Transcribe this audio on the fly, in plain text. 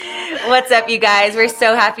What's up, you guys? We're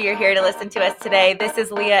so happy you're here to listen to us today. This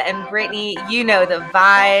is Leah and Brittany. You know the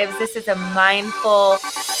vibes. This is a mindful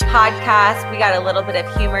podcast. We got a little bit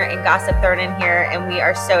of humor and gossip thrown in here, and we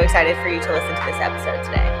are so excited for you to listen to this episode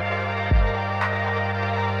today.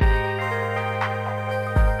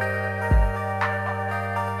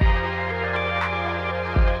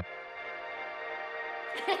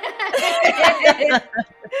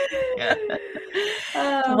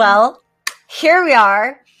 Well, here we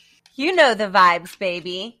are. You know the vibes,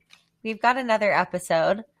 baby. We've got another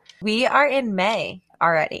episode. We are in May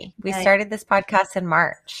already. We started this podcast in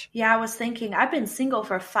March. Yeah, I was thinking, I've been single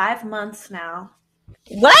for 5 months now.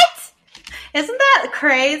 What? Isn't that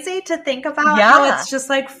crazy to think about how it's just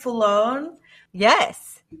like flown?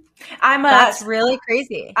 Yes. That's really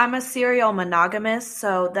crazy. I'm a serial monogamist,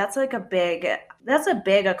 so that's like a big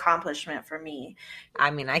accomplishment for me. I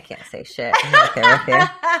mean, I can't say shit. I'm right there with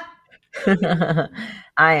you.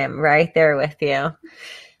 I am right there with you.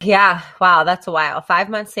 Yeah. Wow. That's a while. 5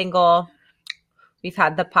 months single. We've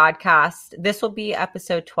had the podcast. This will be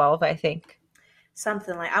episode 12, I think.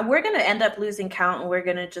 Something like that. We're going to end up losing count, and we're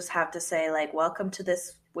going to just have to say, like, welcome to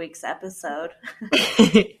this week's episode.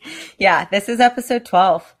 Yeah. This is episode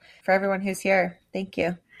 12 for everyone who's here. Thank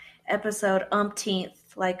you. Episode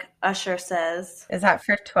umpteenth, like Usher says. Is that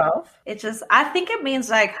for 12? I think it means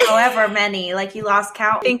like however many, like you lost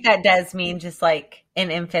count. I think that does mean just like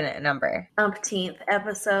an infinite number. Umpteenth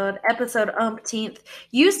episode umpteenth.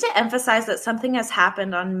 Used to emphasize that something has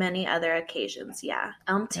happened on many other occasions. Yeah.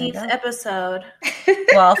 Umpteenth episode.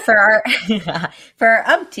 Well, for our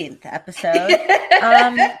umpteenth episode,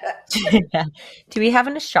 do we have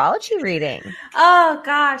an astrology reading? Oh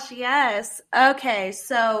gosh, yes. Okay,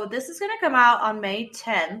 so this is going to come out on May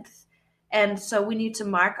 10th. And so we need to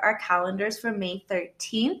mark our calendars for May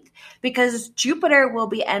 13th because Jupiter will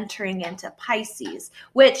be entering into Pisces,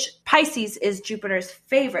 which Pisces is Jupiter's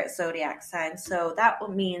favorite zodiac sign. So that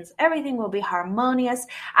means everything will be harmonious.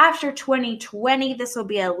 After 2020, this will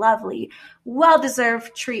be a lovely,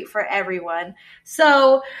 well-deserved treat for everyone.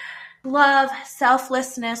 So love,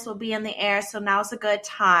 selflessness will be in the air. So now's a good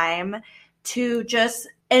time to just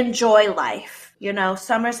enjoy life. You know,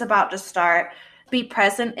 summer's about to start. Be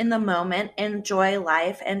present in the moment, enjoy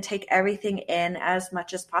life, and take everything in as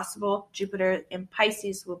much as possible. Jupiter in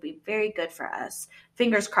Pisces will be very good for us.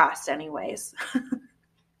 Fingers crossed anyways.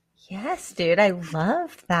 Yes, dude. I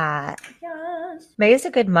love that. Yes. May is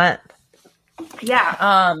a good month.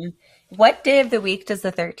 Yeah. What day of the week does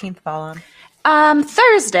the 13th fall on?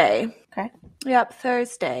 Thursday. Okay. Yep,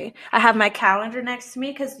 Thursday. I have my calendar next to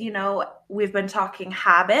me because, you know, we've been talking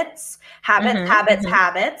habits.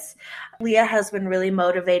 Leah has been really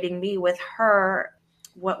motivating me with her,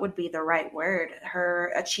 what would be the right word,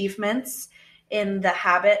 her achievements in the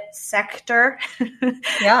habit sector.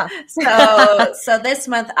 Yeah. So this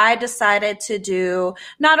month I decided to do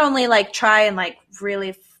not only like try and like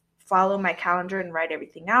really follow my calendar and write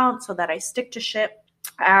everything out so that I stick to shit.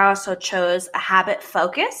 I also chose a habit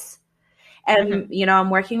focus. And, you know, I'm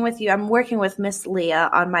working with Miss Leah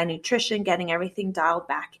on my nutrition, getting everything dialed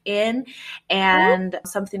back in. And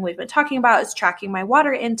something we've been talking about is tracking my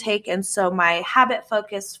water intake. And so my habit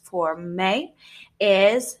focus for May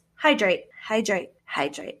is hydrate. We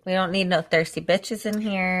don't need no thirsty bitches in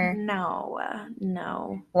here. No.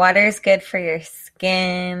 Water is good for your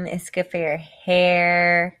skin. It's good for your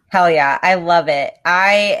hair. Hell yeah. I love it.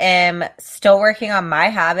 I am still working on my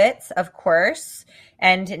habits, of course.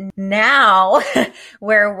 And now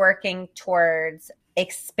we're working towards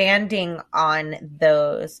expanding on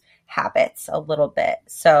those habits a little bit.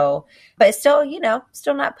 So, but still, you know,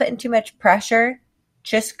 still not putting too much pressure,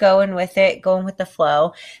 just going with it, going with the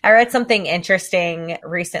flow. I read something interesting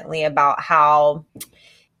recently about how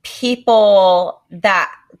people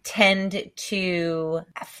that tend to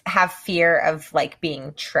have fear of like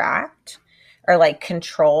being tracked or like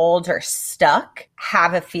controlled or stuck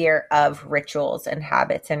have a fear of rituals and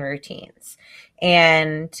habits and routines.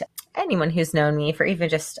 And anyone who's known me for even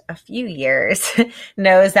just a few years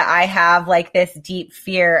knows that I have like this deep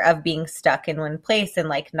fear of being stuck in one place and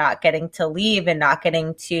like not getting to leave and not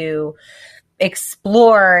getting to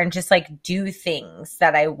explore and just like do things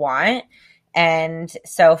that I want. And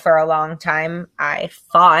so for a long time, I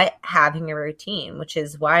fought having a routine, which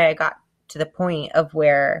is why I got to the point of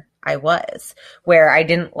where I was, where I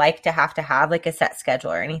didn't like to have like a set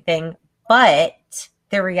schedule or anything. But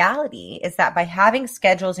the reality is that by having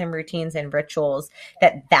schedules and routines and rituals,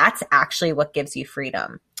 that's actually what gives you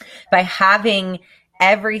freedom. By having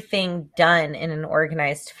everything done in an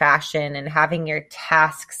organized fashion and having your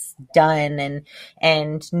tasks done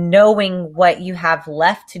and knowing what you have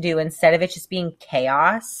left to do instead of it just being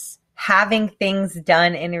chaos, having things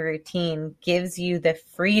done in a routine gives you the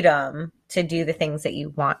freedom to do the things that you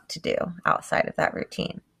want to do outside of that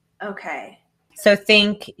routine. Okay. So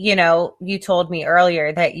think, you told me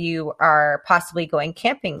earlier that you are possibly going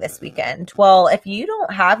camping this weekend. Well, if you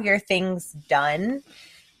don't have your things done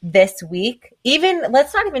this week,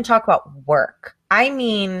 let's not even talk about work. I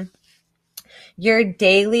mean, your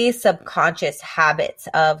daily subconscious habits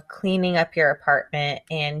of cleaning up your apartment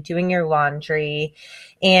and doing your laundry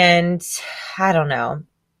and, I don't know,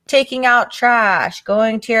 taking out trash,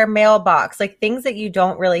 going to your mailbox, like things that you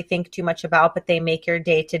don't really think too much about, but they make your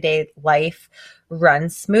day-to-day life run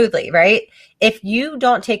smoothly, right? If you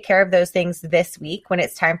don't take care of those things this week, when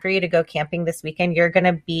it's time for you to go camping this weekend, you're going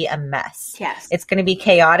to be a mess. Yes. It's going to be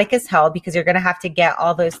chaotic as hell because you're going to have to get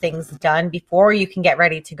all those things done before you can get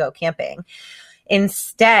ready to go camping.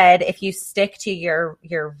 Instead, if you stick to your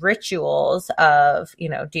rituals of,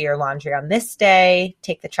 do your laundry on this day,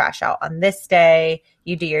 take the trash out on this day,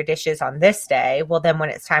 you do your dishes on this day, well, then when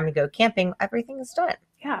it's time to go camping, everything is done.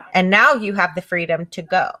 Yeah. And now you have the freedom to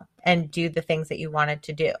go and do the things that you wanted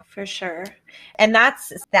to do. For sure. And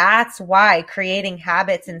that's why creating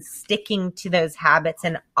habits and sticking to those habits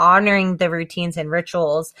and honoring the routines and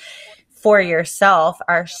rituals for yourself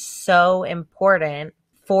are so important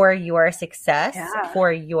for your success,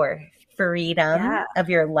 for your freedom of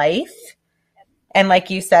your life. And like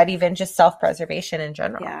you said, even just self-preservation in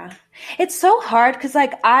general. Yeah. It's so hard because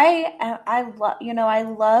I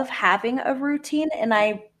love having a routine, and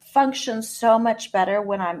I function so much better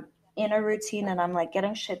when I'm in a routine and I'm like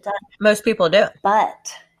getting shit done. Most people do.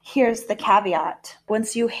 But here's the caveat.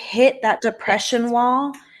 Once you hit that depression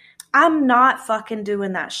wall, I'm not fucking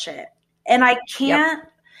doing that shit. And I can't. Yep.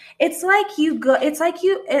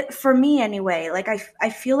 For me anyway, like I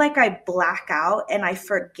feel like I black out and I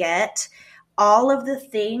forget all of the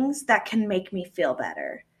things that can make me feel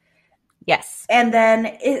better. Yes. And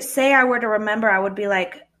then say I were to remember, I would be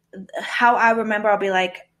like, how I remember, I'll be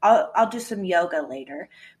like, I'll do some yoga later.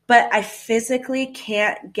 But I physically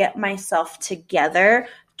can't get myself together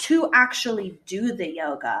to actually do the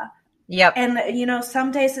yoga. Yep. And,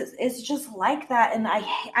 some days it's just like that. And I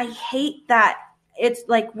hate that. It's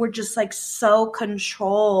like we're just like so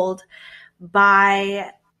controlled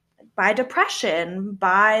by depression,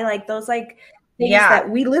 by like those like things that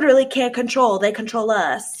we literally can't control. They control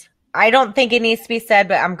us. I don't think it needs to be said,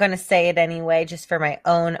 but I'm going to say it anyway, just for my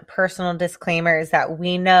own personal disclaimers, that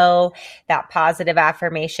we know that positive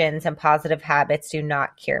affirmations and positive habits do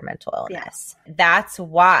not cure mental illness. Yeah. That's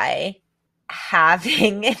why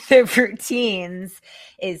having the routines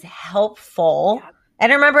is helpful. Yeah.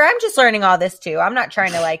 And remember, I'm just learning all this too. I'm not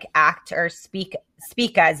trying to like act or speak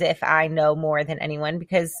as if I know more than anyone,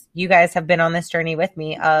 because you guys have been on this journey with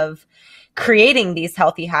me of creating these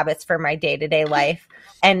healthy habits for my day-to-day life.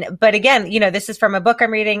 But again, this is from a book I'm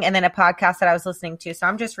reading and then a podcast that I was listening to. So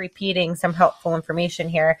I'm just repeating some helpful information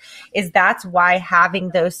here. That's why having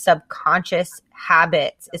those subconscious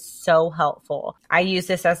habits is so helpful. I use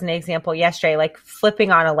this as an example yesterday, like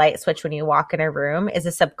flipping on a light switch when you walk in a room is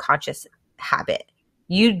a subconscious habit.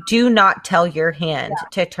 You do not tell your hand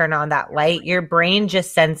to turn on that light. Your brain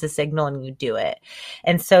just sends a signal and you do it.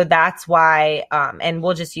 And so that's why, and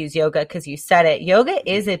we'll just use yoga because you said it. Yoga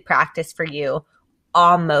is a practice for you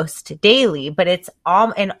almost daily, but it's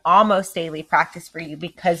an almost daily practice for you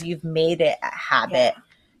because you've made it a habit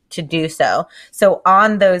to do so. So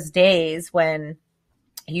on those days when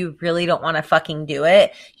you really don't want to fucking do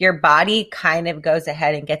it, your body kind of goes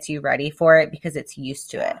ahead and gets you ready for it because it's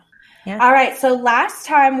used to it. Yeah. All right. So last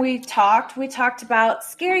time we talked about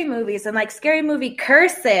scary movies and like scary movie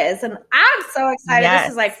curses. And I'm so excited. Yes. This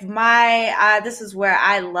is like this is where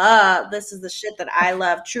this is the shit that I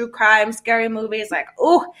love. True crime, scary movies. Like,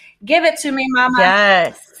 ooh, give it to me, mama.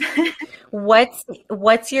 Yes.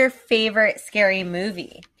 What's your favorite scary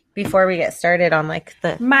movie? Before we get started on like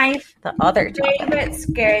the other topic. My favorite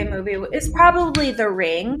scary movie is probably The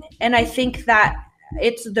Ring. And I think that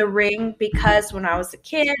it's The Ring because when I was a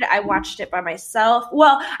kid, I watched it by myself.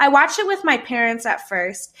 Well, I watched it with my parents at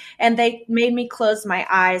first, and they made me close my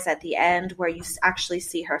eyes at the end where you actually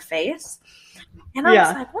see her face. And I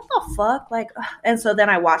was like, what the fuck? Like, and so then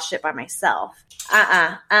I watched it by myself.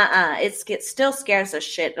 It still scares the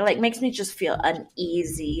shit. It like makes me just feel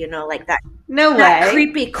uneasy, like that. No way. That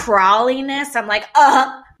creepy crawliness. I'm like,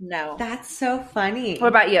 no. That's so funny. What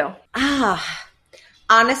about you?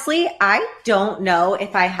 Honestly, I don't know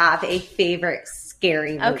if I have a favorite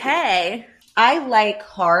scary movie. Okay. I like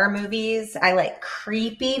horror movies. I like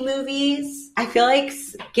creepy movies. I feel like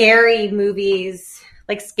scary movies,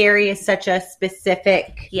 like scary is such a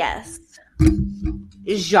specific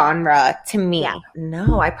genre to me. Yeah.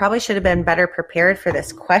 No, I probably should have been better prepared for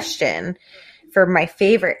this question for my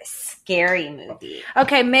favorite scary movie.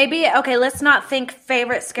 Okay, let's not think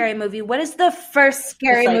favorite scary movie. What is the first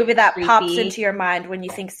scary Just, like, movie that pops creepy. into your mind when you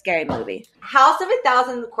think scary movie? House of a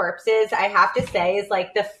Thousand Corpses, I have to say, is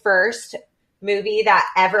like the first movie that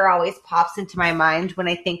ever always pops into my mind when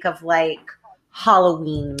I think of like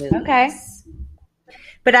Halloween movies. Okay.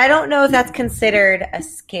 But I don't know if that's considered a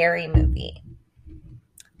scary movie.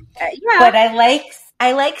 Yeah. But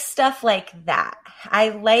I like stuff like that. I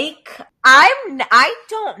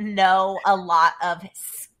don't know a lot of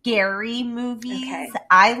scary movies. Okay.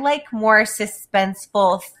 I like more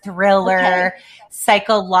suspenseful, thriller,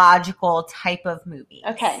 psychological type of movies.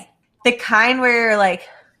 Okay. The kind where you're like,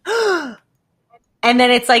 and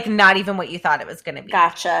then it's like not even what you thought it was going to be.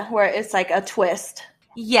 Gotcha. Where it's like a twist.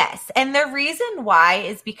 Yes. And the reason why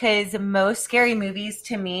is because most scary movies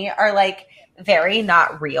to me are like very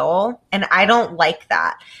not real. And I don't like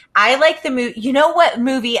that. I like the movie. You know what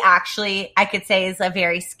movie actually I could say is a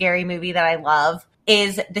very scary movie that I love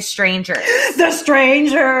is The Strangers. The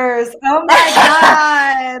Strangers. Oh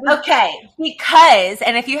my God. Okay. Because,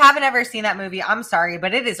 and if you haven't ever seen that movie, I'm sorry,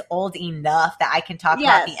 but it is old enough that I can talk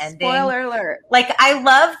about the ending. Spoiler alert. Like, I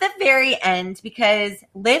love the very end because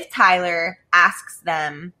Liv Tyler asks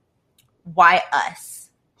them, why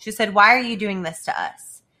us? She said, why are you doing this to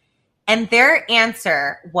us? And their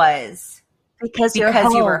answer was, because you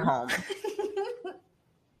were home.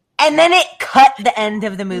 And then it cut the end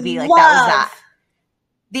of the movie. Like, that was that.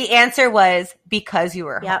 The answer was, because you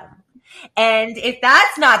were home. And if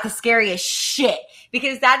that's not the scariest shit,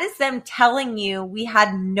 because that is them telling you we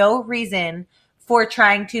had no reason for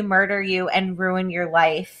trying to murder you and ruin your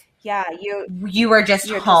life. Yeah, you were just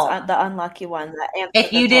home. Just the unlucky one. That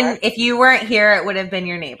if you weren't here, it would have been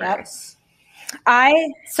your neighbors. Yep.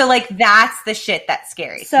 So like that's the shit that's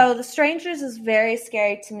scary. So The Strangers is very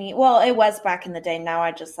scary to me. Well, it was back in the day. Now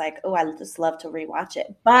I just like, I just love to rewatch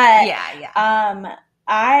it. But yeah.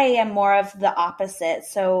 I am more of the opposite.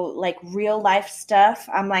 So like real life stuff,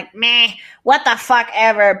 I'm like, meh, what the fuck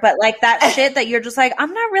ever. But like that shit that you're just like,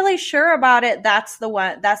 I'm not really sure about it. That's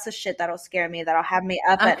the shit that'll scare me. That'll have me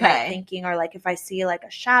up at night thinking, or like if I see like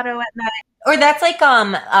a shadow at night. Or that's like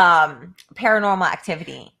Paranormal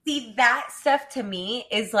Activity. See, that stuff to me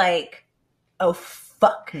is like, oh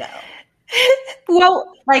fuck no.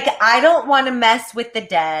 Well, like I don't want to mess with the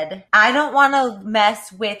dead. I don't want to mess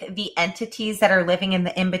with the entities that are living in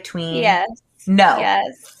the in-between. Yes. No.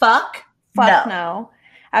 Yes. Fuck no.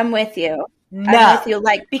 I'm with you. No. I'm with you.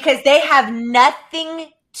 Like, because they have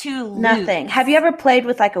nothing to lose. Nothing. Have you ever played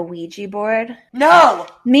with like a Ouija board? No.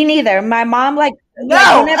 Me neither. My mom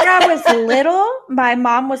no. Whenever I was little, my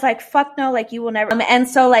mom was like, fuck no, like you will never. And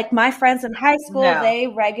so like my friends in high school, they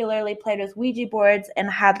regularly played with Ouija boards and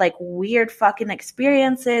had like weird fucking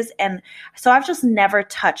experiences. And so I've just never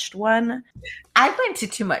touched one. I went to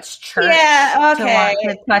too much church to want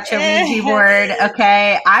to touch a Ouija board.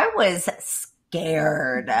 Okay. I was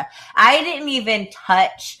scared. I didn't even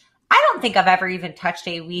touch. I don't think I've ever even touched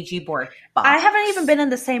a Ouija board box. I haven't even been in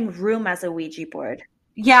the same room as a Ouija board.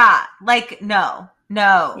 Yeah, like no.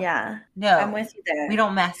 Yeah. No. I'm with you there. We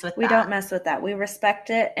don't mess with that. We don't mess with that. We respect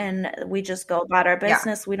it and we just go about our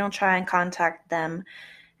business. Yeah. We don't try and contact them.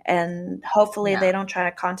 And hopefully they don't try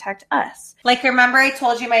to contact us. Like, remember I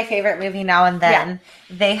told you my favorite movie Now and Then?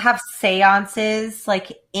 Yeah. They have seances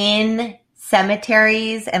like in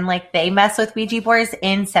cemeteries and like they mess with Ouija boards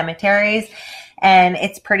in cemeteries. And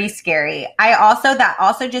it's pretty scary. That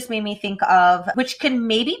also just made me think of, which can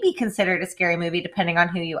maybe be considered a scary movie depending on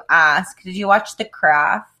who you ask. Did you watch The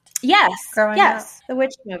Craft? Yes. Growing up? The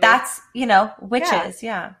witch movie. That's, witches.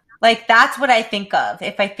 Yeah. Like that's what I think of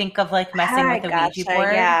if I think of like messing with a Ouija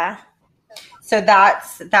board. Yeah. So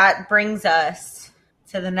that brings us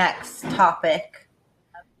to the next topic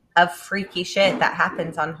of freaky shit that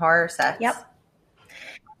happens on horror sets. Yep.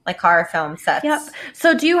 Like horror film sets. Yep.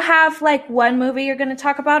 So do you have like one movie you're going to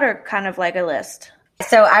talk about or kind of like a list?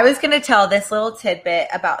 So I was going to tell this little tidbit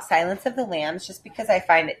about Silence of the Lambs just because I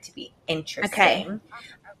find it to be interesting. Okay.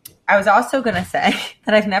 I was also going to say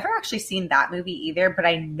that I've never actually seen that movie either, but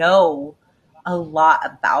I know a lot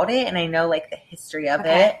about it and I know like the history of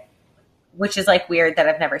it, which is like weird that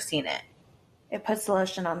I've never seen it. It puts the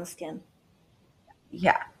lotion on the skin.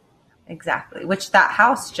 Yeah. Exactly, which that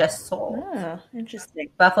house just sold. Oh, interesting.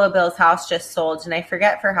 Buffalo Bill's house just sold, and I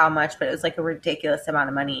forget for how much, but it was like a ridiculous amount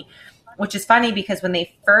of money, which is funny because when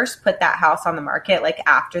they first put that house on the market, like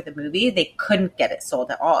after the movie, they couldn't get it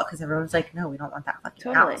sold at all because everyone's like, no, we don't want that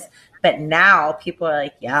fucking house. But now people are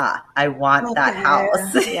like, yeah, I want that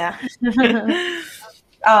house. Yeah.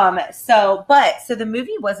 So the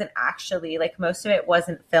movie wasn't actually like most of it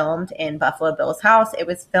wasn't filmed in Buffalo Bill's house. It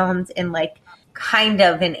was filmed in like kind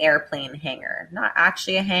of an airplane hangar, not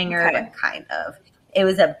actually a hangar, Okay. but kind of. It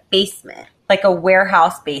was a basement, like a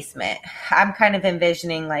warehouse basement. I'm kind of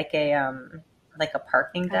envisioning like a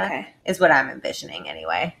parking deck Okay. is what I'm envisioning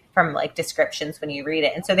anyway from like descriptions when you read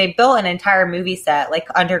it. And so they built an entire movie set like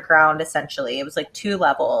underground essentially. It was like 2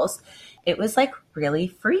 levels. It was like really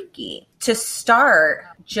freaky. To start,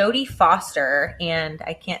 Jodie Foster and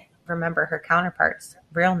I can't remember her counterpart's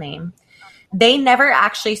real name. They never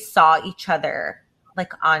actually saw each other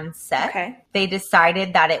like on set. Okay. They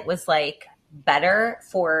decided that it was like better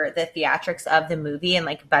for the theatrics of the movie and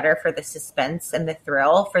like better for the suspense and the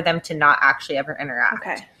thrill for them to not actually ever interact.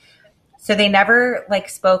 Okay. So they never like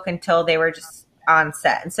spoke until they were just on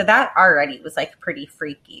set. And so that already was like pretty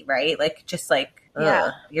freaky, right? Like just like,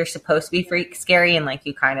 Yeah. you're supposed to be scary and like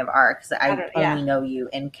you kind of are because I yeah. only know you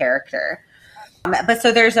in character. But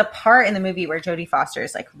so there's a part in the movie where Jodie Foster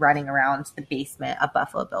is like running around the basement of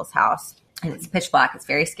Buffalo Bill's house. And it's pitch black. It's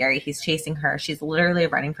very scary. He's chasing her. She's literally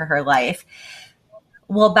running for her life.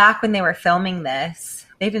 Well, back when they were filming this,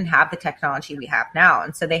 they didn't have the technology we have now.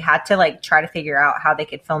 And so they had to like try to figure out how they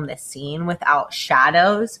could film this scene without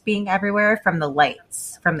shadows being everywhere from the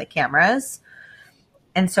lights, from the cameras.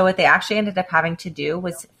 And so what they actually ended up having to do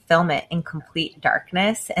was film it in complete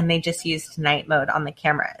darkness, and they just used night mode on the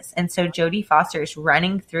cameras. And so Jodie Foster is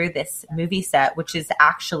running through this movie set, which is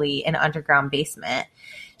actually an underground basement.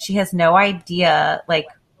 She has no idea like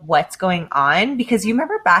what's going on because you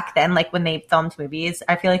remember back then, like when they filmed movies,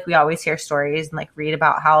 I feel like we always hear stories and like read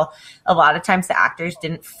about how a lot of times the actors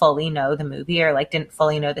didn't fully know the movie or like didn't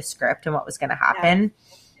fully know the script and what was going to happen. Yeah.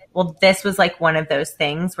 Well, this was like one of those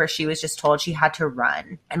things where she was just told she had to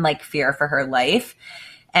run and like fear for her life.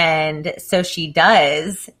 And so she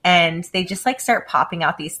does, and they just like start popping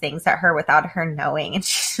out these things at her without her knowing. And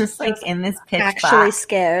she's just like in this pitch black. Actually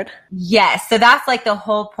scared. Yes. So that's like the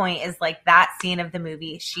whole point is like that scene of the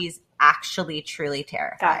movie. She's actually truly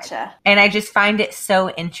terrified. Gotcha. And I just find it so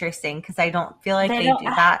interesting because I don't feel like they do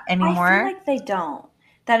that anymore. I feel like they don't.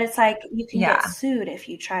 That it's like you can get sued if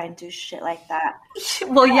you try and do shit like that.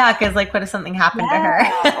 Well, yeah, because like, what if something happened to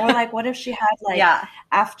her? Or like, what if she had like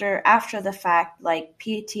after the fact like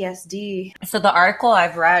PTSD? So the article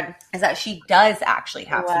I've read is that she does actually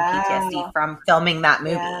have some PTSD from filming that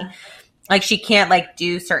movie. Yeah. Like she can't like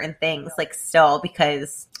do certain things like still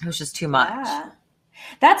because it was just too much. Yeah.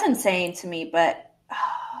 That's insane to me, but.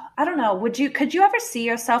 I don't know. Could you ever see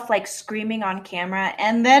yourself like screaming on camera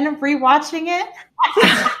and then rewatching it?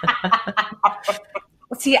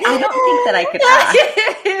 See, I don't think that I could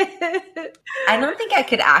act. I don't think I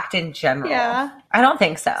could act in general. Yeah. I don't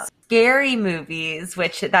think so. Scary movies,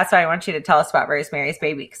 which that's why I want you to tell us about Rosemary's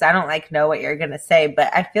Baby, because I don't like know what you're going to say,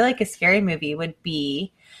 but I feel like a scary movie would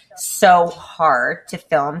be so hard to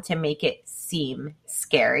film to make it seem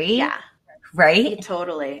scary. Yeah. Right?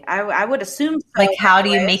 Totally. I would assume so. Like, how do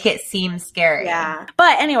you make it seem scary? Yeah.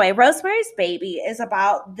 But anyway, Rosemary's Baby is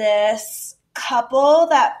about this couple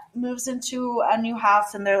that moves into a new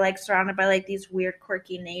house and they're like surrounded by like these weird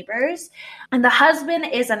quirky neighbors. And the husband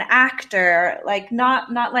is an actor, like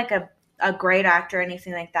not like a great actor or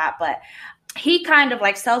anything like that, but he kind of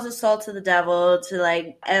like sells his soul to the devil to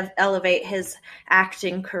like elevate his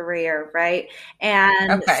acting career, right?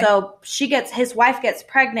 And so his wife gets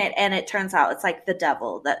pregnant, and it turns out it's like the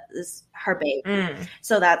devil that is her baby.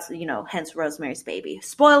 So that's, hence Rosemary's Baby.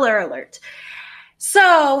 Spoiler alert.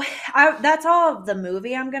 So that's all of the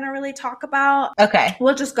movie I'm going to really talk about. Okay.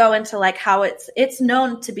 We'll just go into like how it's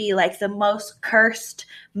known to be like the most cursed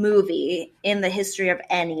movie in the history of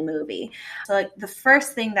any movie. So like the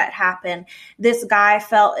first thing that happened, this guy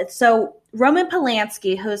felt it. So Roman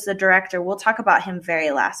Polanski, who's the director, we'll talk about him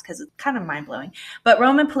very last because it's kind of mind-blowing. But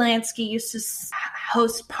Roman Polanski used to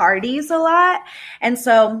host parties a lot. And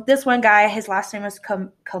so this one guy, his last name was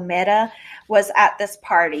Cometa, was at this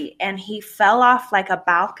party. And he fell off like a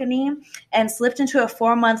balcony and slipped into a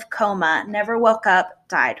 4-month coma, never woke up,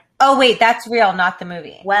 died. Oh, wait, that's real, not the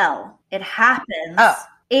movie. Well, it happens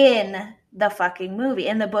in the fucking movie,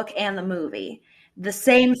 in the book and the movie. The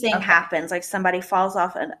same thing happens. Like somebody falls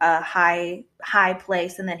off a high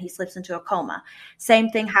place and then he slips into a coma. Same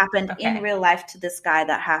thing happened in real life to this guy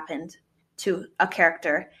that happened to a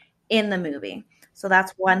character in the movie. So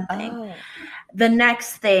that's one thing. Oh. The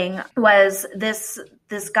next thing was this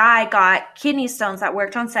guy got kidney stones that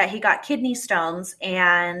worked on set. He got kidney stones,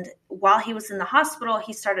 and while he was in the hospital,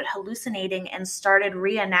 he started hallucinating and started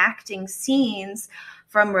reenacting scenes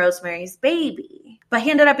from Rosemary's Baby. But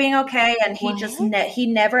he ended up being okay, and he he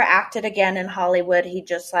never acted again in Hollywood. He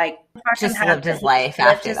just lived his life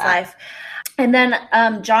after that. And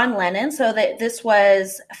then John Lennon. So this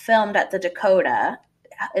was filmed at the Dakota.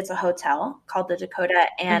 It's a hotel called the Dakota,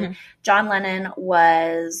 and John Lennon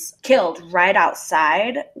was killed right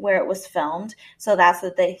outside where it was filmed. So that's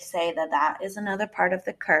what they say, that is another part of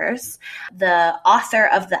the curse. The author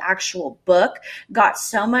of the actual book got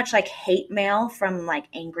so much hate mail from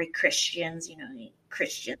angry Christians,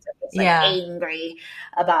 Christians are angry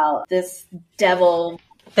about this devil.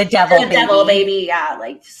 The devil baby. Yeah.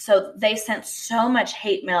 So they sent so much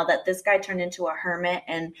hate mail that this guy turned into a hermit.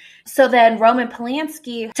 And so then Roman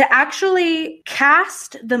Polanski, to actually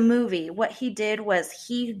cast the movie, what he did was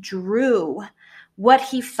he drew what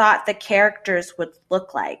he thought the characters would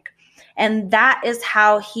look like. And that is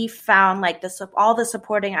how he found all the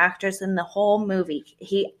supporting actors in the whole movie.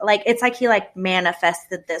 He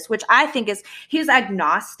manifested this, which I think he's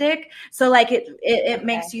agnostic. So it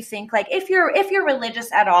makes you think if you're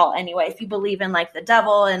religious at all anyway, if you believe in the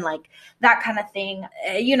devil and that kind of thing,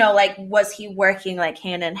 was he working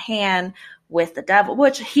hand in hand with the devil,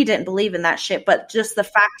 which he didn't believe in that shit, but just the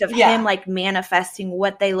fact of him manifesting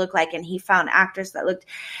what they look like, and he found actors that looked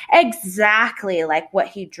exactly like what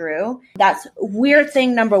he drew. That's weird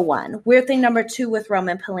thing number one. Weird thing number two with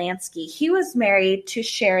Roman Polanski, he was married to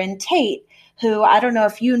Sharon Tate, who, I don't know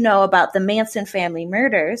if you know about the Manson family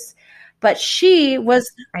murders, but she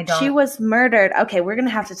was murdered. Okay, we're going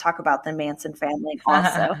to have to talk about the Manson family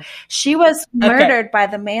also. She was murdered by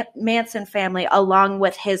the Manson family along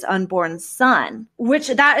with his unborn son, which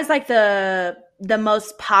that is the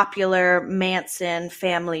most popular Manson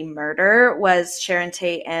family murder was Sharon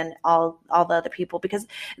Tate and all the other people, because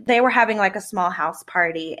they were having a small house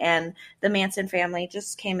party, and the Manson family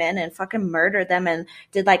just came in and fucking murdered them and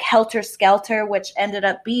did Helter Skelter, which ended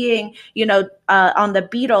up being, on the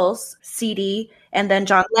Beatles CD. And then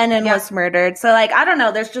John Lennon was murdered. So I don't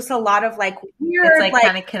know. There's just a lot of weird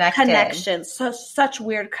kind of connections. So such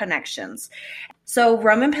weird connections. So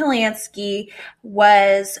Roman Polanski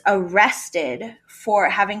was arrested for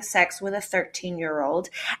having sex with a 13-year-old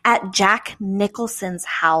at Jack Nicholson's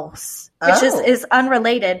house, which is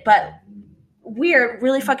unrelated, but weird,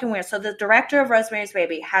 really fucking weird. So the director of Rosemary's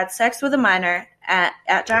Baby had sex with a minor at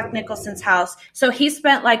Jack Nicholson's house. So he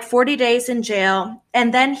spent 40 days in jail,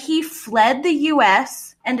 and then he fled the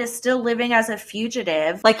U.S. and is still living as a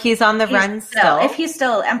fugitive. He's on the run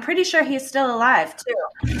still? I'm pretty sure he's still alive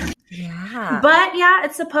too. Yeah. But yeah,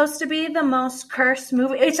 it's supposed to be the most cursed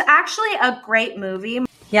movie. It's actually a great movie.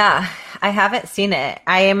 Yeah, I haven't seen it.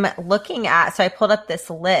 I am looking at, so I pulled up this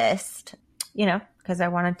list, because I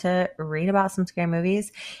wanted to read about some scary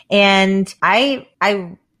movies. And I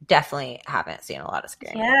definitely haven't seen a lot of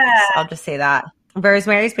scary movies. I'll just say that.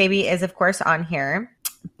 Rosemary's Baby is, of course, on here.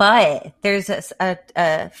 But there's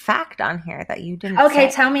a fact on here that you didn't say.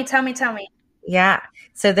 Tell me. Yeah.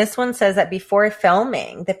 So this one says that before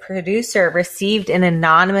filming, the producer received an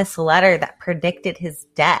anonymous letter that predicted his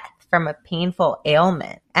death from a painful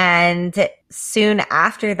ailment. And soon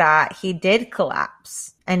after that, he did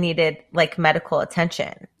collapse and needed medical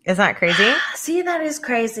attention. Isn't that crazy? See, that is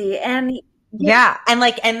crazy. And yeah. And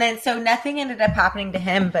then so nothing ended up happening to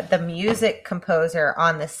him, but the music composer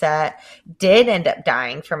on the set did end up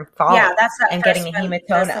dying from falling. Yeah, and getting a hematoma.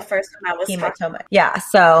 That's the first one I was talking about. Yeah.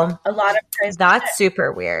 So a lot of crazy that's shit.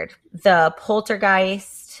 Super weird. The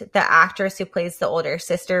Poltergeist, the actress who plays the older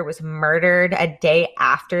sister, was murdered a day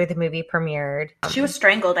after the movie premiered. She was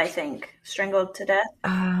strangled, I think. Strangled to death.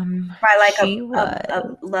 By a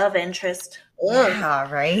love interest. Ugh.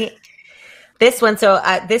 Yeah, right. This one, so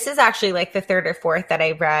this is actually the third or fourth that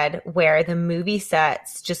I read where the movie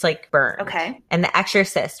sets just burned. Okay. And The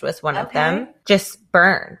Exorcist was one of them, just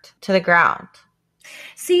burned to the ground.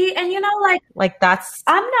 See, and that's,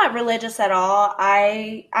 I'm not religious at all.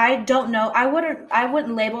 I don't know. I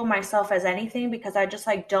wouldn't label myself as anything because I just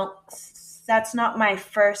don't, that's not my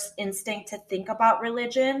first instinct to think about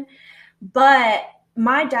religion. But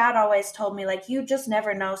my dad always told me you just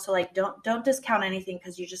never know, so don't discount anything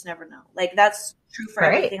because you just never know. That's true for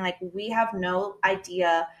everything. We have no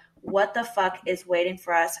idea what the fuck is waiting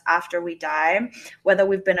for us after we die, whether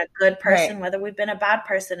we've been a good person, whether we've been a bad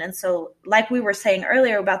person. And so we were saying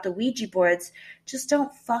earlier about the Ouija boards, just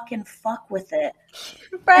don't fucking fuck with it.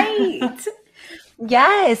 Right.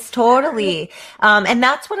 Yes, totally. And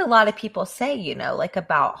that's what a lot of people say, like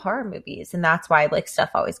about horror movies. And that's why like stuff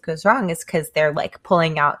always goes wrong is because they're like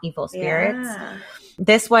pulling out evil spirits. Yeah.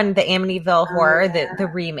 This one, the Amityville Oh, Horror, yeah. the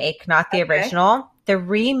remake, not the Okay. original. The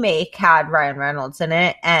remake had Ryan Reynolds in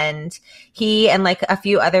it, and he and like a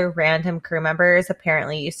few other random crew members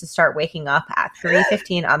apparently used to start waking up at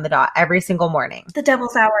 3:15 on the dot every single morning. The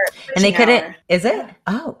Devil's Hour. And they Fishing couldn't, hour. is it? Yeah.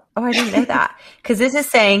 Oh, I didn't know that. Because this is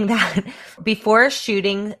saying that before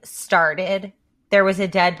shooting started, there was a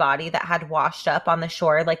dead body that had washed up on the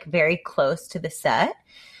shore, like very close to the set.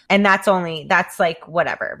 And that's like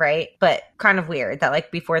whatever, right? But kind of weird that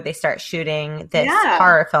like before they start shooting this Yeah.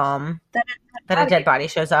 horror film, that a dead body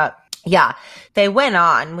shows up. Yeah. They went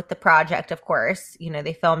on with the project, of course.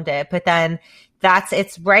 They filmed it, but then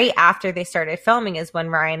it's right after they started filming is when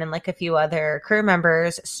Ryan and like a few other crew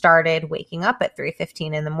members started waking up at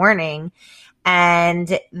 3:15 in the morning.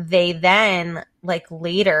 And they then like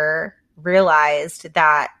later realized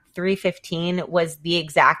that 3:15 was the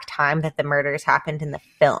exact time that the murders happened in the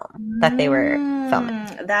film that they were filming.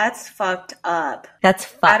 That's fucked up. That's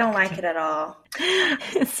fucked. I don't like it at all.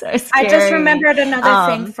 It's so scary. I just remembered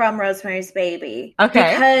another thing from Rosemary's Baby.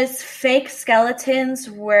 Okay. Because fake skeletons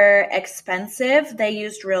were expensive, they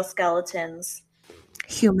used real skeletons.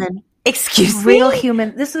 Human. Excuse Real me?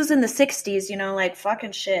 human. This was in the 60s, like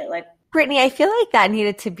fucking shit. Like, Brittany, I feel like that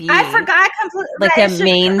needed to be I forgot completely. like a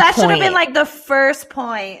main That should have been point. like the first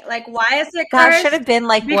point. Like, why is it That cursed? should have been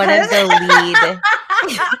like one of the lead.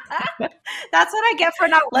 That's what I get for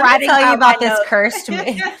not Let me writing tell you down my about this notes. cursed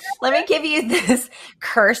movie. Let me give you this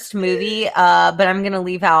cursed movie, but I'm going to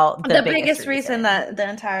leave out The biggest reason that the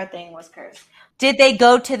entire thing was cursed. Did they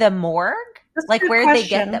go to the morgue? That's a Like, good where'd they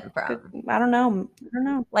get question. them from? I don't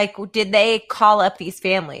know. Like, did they call up these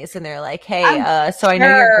families and they're like, hey, I'm so I know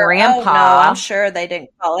your Sure. grandpa. Oh, no, I'm sure they didn't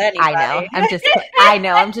call anybody. I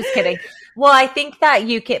know. I'm just kidding. Well, I think that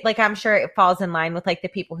you could, like, I'm sure it falls in line with like the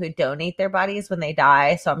people who donate their bodies when they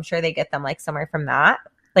die. So I'm sure they get them like somewhere from that,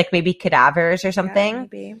 like maybe cadavers or something. Yeah,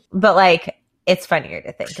 maybe. But like, it's funnier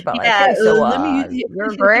to think about. Yeah, like, hey, so let me-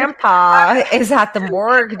 your grandpa is at the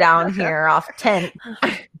morgue down here off 10th.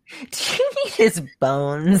 Do you need his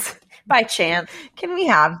bones? By chance. Can we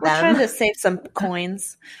have We're trying them? to save some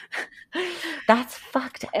coins. That's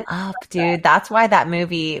fucked up, dude. That's why that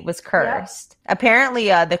movie was cursed. Apparently,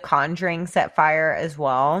 The Conjuring set fire as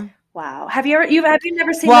well. Wow. Have you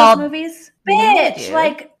never seen Well, those movies? yeah, Bitch, dude.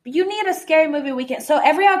 like you need a scary movie weekend. So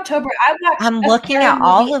every October I watch I'm a looking scary at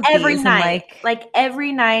all movie of every these and, night. Like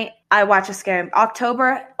every night I watch a scary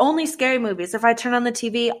October, only scary movies. If I turn on the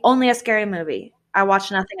TV, only a scary movie. I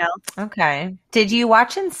watch nothing else. Okay. Did you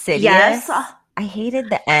watch Insidious? Yes. I hated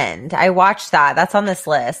the end. I watched that. That's on this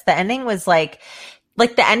list. The ending was like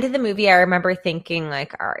the end of the movie. I remember thinking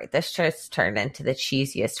like, all right, this just turned into the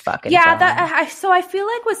cheesiest fucking Yeah, film. so I feel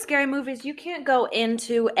like with scary movies, you can't go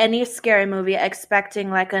into any scary movie expecting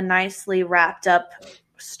like a nicely wrapped up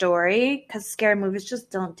story because scary movies just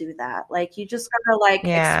don't do that. Like you just gotta like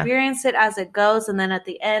experience it as it goes, and then at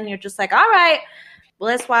the end, you're just like, all right,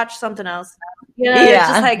 let's watch something else now. It's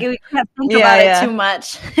just like you can't think about it too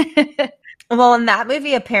much. Well, in that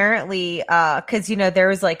movie, apparently, because there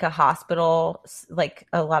was like a hospital, like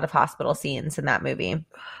a lot of hospital scenes in that movie,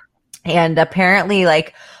 and apparently,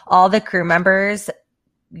 like all the crew members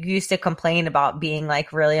used to complain about being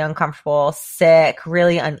like really uncomfortable, sick,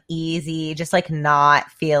 really uneasy, just like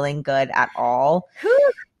not feeling good at all.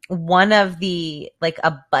 One of the like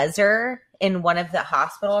a buzzer in one of the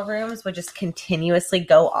hospital rooms would just continuously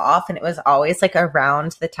go off, and it was always like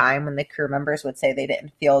around the time when the crew members would say they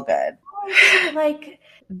didn't feel good. Like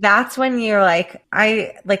that's when you're like,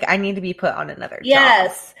 I need to be put on another job.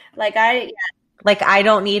 Yes. Like I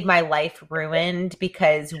don't need my life ruined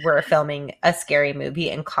because we're filming a scary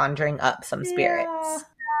movie and conjuring up some spirits.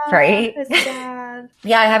 Right? It's sad.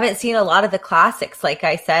 Yeah, I haven't seen a lot of the classics. Like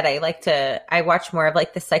I said, I watch more of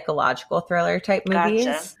like the psychological thriller type movies.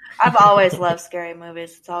 Gotcha. I've always loved scary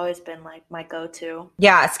movies. It's always been like my go-to.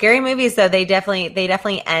 Yeah, scary movies though, they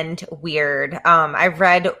definitely end weird. I've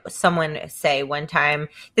read someone say one time,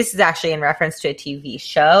 this is actually in reference to a TV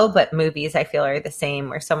show, but movies I feel are the same,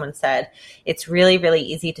 where someone said it's really, really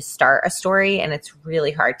easy to start a story and it's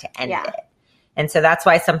really hard to end it. And so that's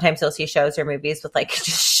why sometimes you'll see shows or movies with like just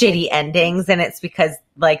shitty endings, and it's because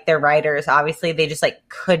like their writers, obviously they just like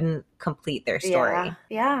couldn't complete their story.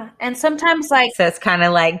 Yeah. And sometimes like, so it's kind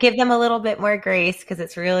of like give them a little bit more grace because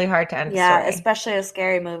it's really hard to end a story. especially a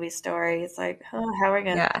scary movie story. It's like, oh, how are we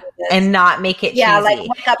going to do this? And not make it cheesy. Like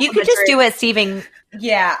wake up you from could a just dream. do it, Stephen.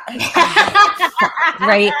 Yeah.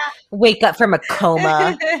 Right? Wake up from a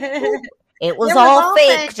coma. It was It was all all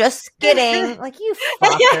fake. fake. Just kidding. Like, you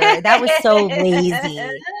fucker. That was so lazy.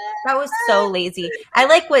 That was so lazy. I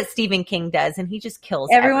like what Stephen King does, and he just kills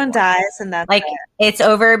Everyone everyone. dies, and that's Like, it. it's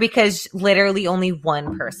over because literally only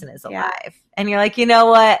one person is Yeah. alive. And you're like, you know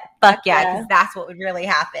what? Fuck yeah, because that's what would really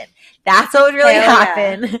happen. That's what would really Hell yeah.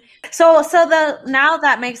 happen. So now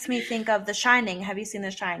that makes me think of The Shining. Have you seen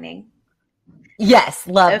The Shining? Yes,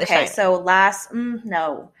 love The Okay, Shining. so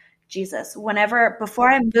before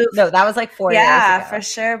I moved. No, that was like 4 years ago. Yeah, for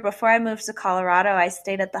sure. Before I moved to Colorado, I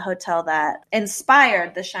stayed at the hotel that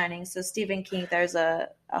inspired The Shining. So Stephen King, there's a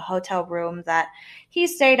hotel room that he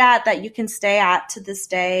stayed at that you can stay at to this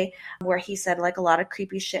day, where he said like a lot of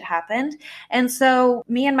creepy shit happened. And so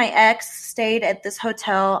me and my ex stayed at this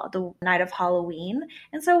hotel the night of Halloween.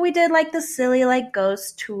 And so we did like the silly like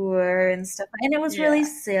ghost tour and stuff. And it was really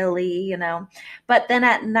silly, you know. But then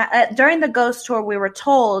during the ghost tour, we were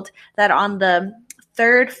told that on the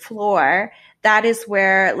 3rd floor, that is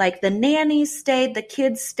where like the nannies stayed, the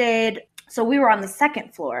kids stayed. So we were on the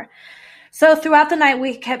 2nd floor. So throughout the night,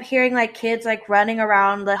 we kept hearing like kids like running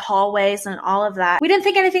around the hallways and all of that. We didn't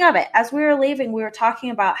think anything of it. As we were leaving, we were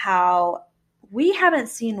talking about how we haven't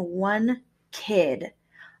seen one kid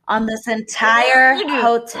on this entire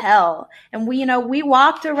hotel. And we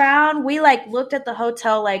walked around, we like looked at the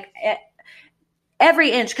hotel like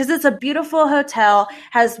every inch, because it's a beautiful hotel,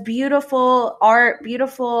 has beautiful art,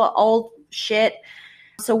 beautiful old shit.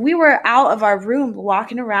 So we were out of our room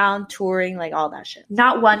walking around, touring, like all that shit.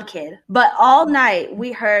 Not one kid. But all night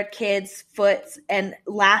we heard kids' foot and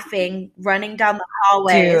laughing, running down the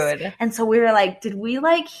hallways. Dude. And so we were like, did we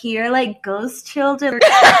like hear like ghost children?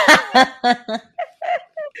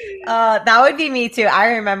 That would be me too.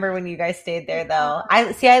 I remember when you guys stayed there though.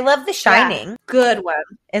 I love The Shining. Yeah, good one.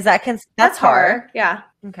 Is that that's horror? Yeah.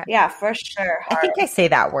 Okay. Yeah, for sure. I think I say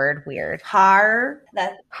that word weird. Horror.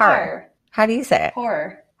 That's horror. How do you say it?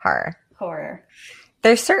 Horror. Horror.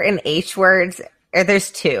 There's certain H words, or there's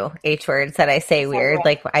 2 H words that I say weird.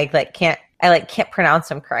 Like I can't pronounce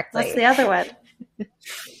them correctly. What's the other one?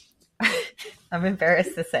 I'm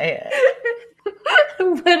embarrassed to say it.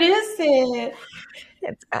 What is it?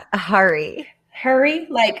 It's a hurry. Hurry?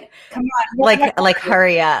 Like, come on. Like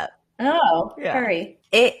hurry up. Oh, Yeah. Hurry.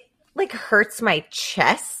 It like hurts my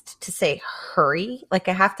chest to say hurry. Like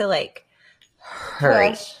I have to like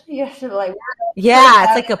hurry. Push. You have to like. Yeah,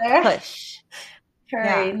 it's like a push.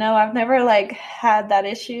 Hurry. Yeah. No, I've never like had that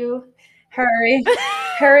issue. Hurry.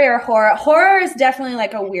 Hurry or horror. Horror is definitely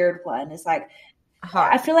like a weird one. It's like,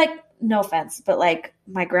 I feel like, no offense, but like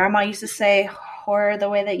my grandma used to say horror the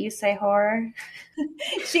way that you say horror.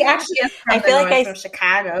 She actually is from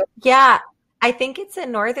Chicago. Yeah, I think it's a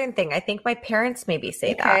northern thing. I think my parents maybe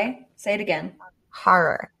say that. Okay, say it again.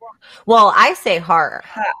 Horror. Well, I say horror.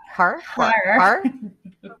 Horror.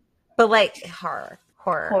 But like horror.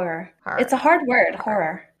 It's a hard word.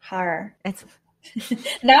 Horror. It's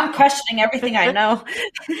now I'm questioning everything I know.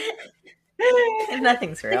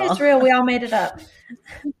 Nothing's real. It's real. We all made it up.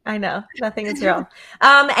 I know. Nothing is real.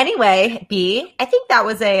 Anyway, B, I think that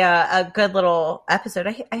was a good little episode.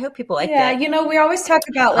 I hope people liked it. Yeah, we always talk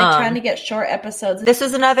about like trying to get short episodes. This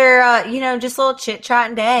was another, just a little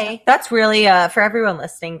chit-chat day. That's really, for everyone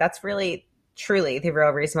listening, that's really, truly the real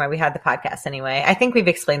reason why we had the podcast anyway. I think we've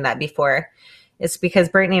explained that before. It's because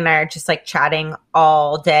Brittany and I are just like chatting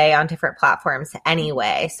all day on different platforms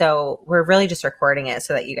anyway. So we're really just recording it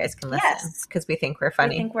so that you guys can listen because we think we're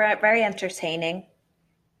funny. We think we're very entertaining.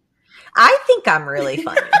 I think I'm really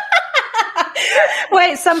funny.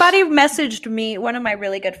 Wait, somebody messaged me. One of my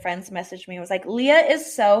really good friends messaged me. It was like, Leah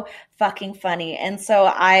is so fucking funny. And so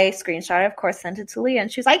I screenshot it, of course, sent it to Leah.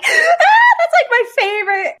 And she's like, that's like my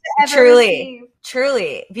favorite ever received.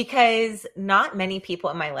 Truly. Because not many people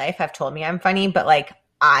in my life have told me I'm funny, but like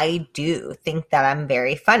I do think that I'm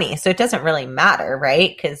very funny. So it doesn't really matter,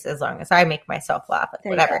 right? Because as long as I make myself laugh, like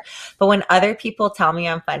whatever. But when other people tell me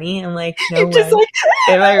I'm funny, I'm like, no way. Like,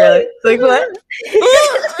 am I really? Like what?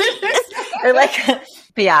 Or like,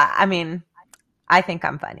 but yeah, I mean, I think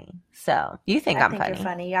I'm funny. So you think I'm funny? You're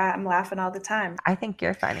funny. Yeah, I'm laughing all the time. I think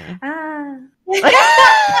you're funny.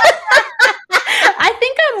 I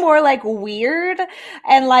think I'm more like weird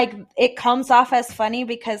and like it comes off as funny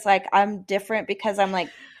because like I'm different because I'm like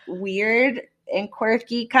weird and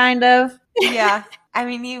quirky kind of. Yeah. I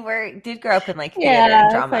mean, you did grow up in like theater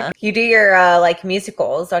and drama. Like, you do your like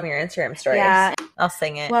musicals on your Instagram stories. Yeah. I'll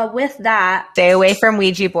sing it. Well, with that, stay away from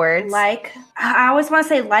Ouija boards. Like, I always want to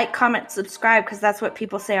say like, comment, subscribe because that's what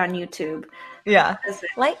people say on YouTube. Yeah.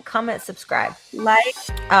 Like, comment, subscribe. Like,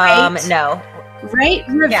 no. Rate,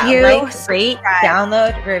 review, rate,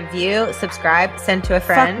 download, review, subscribe, send to a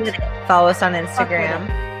friend, follow us on Instagram.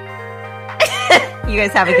 You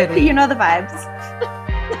guys have a good week. You know the vibes.